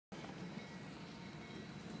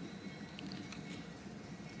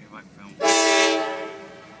black film.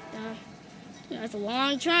 That's a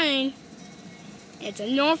long train. It's a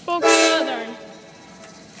Norfolk Southern.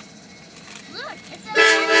 Look, it's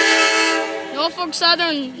a Norfolk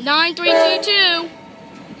Southern 9322.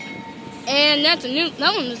 And that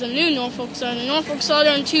one is a new Norfolk Southern. Norfolk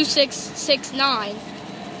Southern 2669.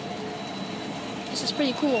 This is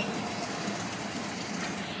pretty cool.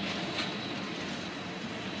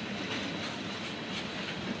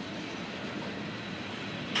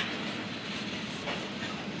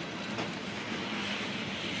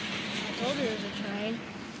 I told you there was a train.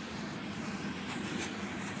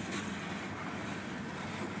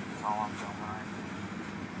 Oh, I'm filming right.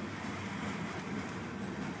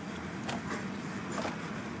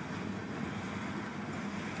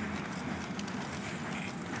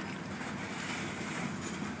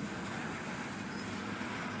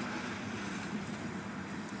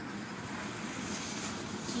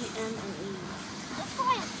 G-M-N-E. That's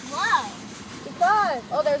why it's slow. Because,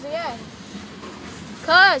 oh, there's the end.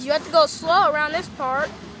 Because you have to go slow around this part.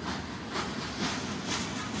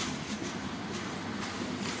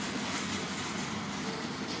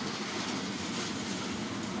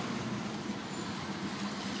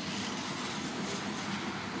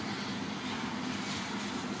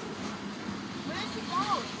 Where is it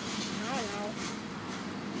going? I don't know.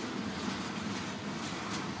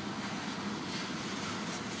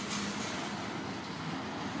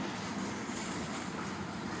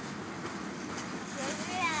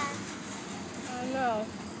 I don't know.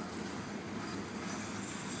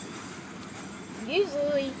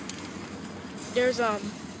 Usually, there's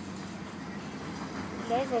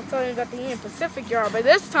Norfolk Southern's at the Union Pacific Yard, but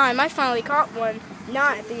this time I finally caught one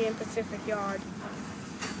not at the Union Pacific Yard.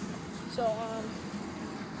 So,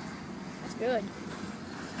 that's good.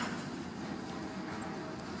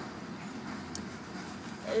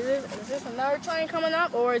 Is this another train coming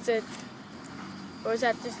up, or is that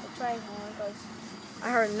just the train horn? Because I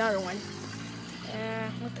heard another one.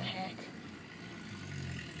 What the heck?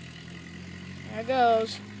 There it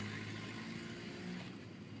goes.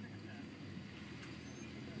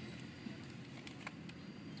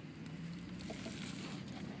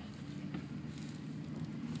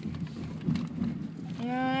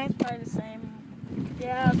 Yeah, it's probably the same.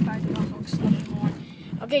 Yeah, it's probably the Norfolk Southern horn.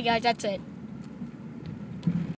 Okay, guys, that's it.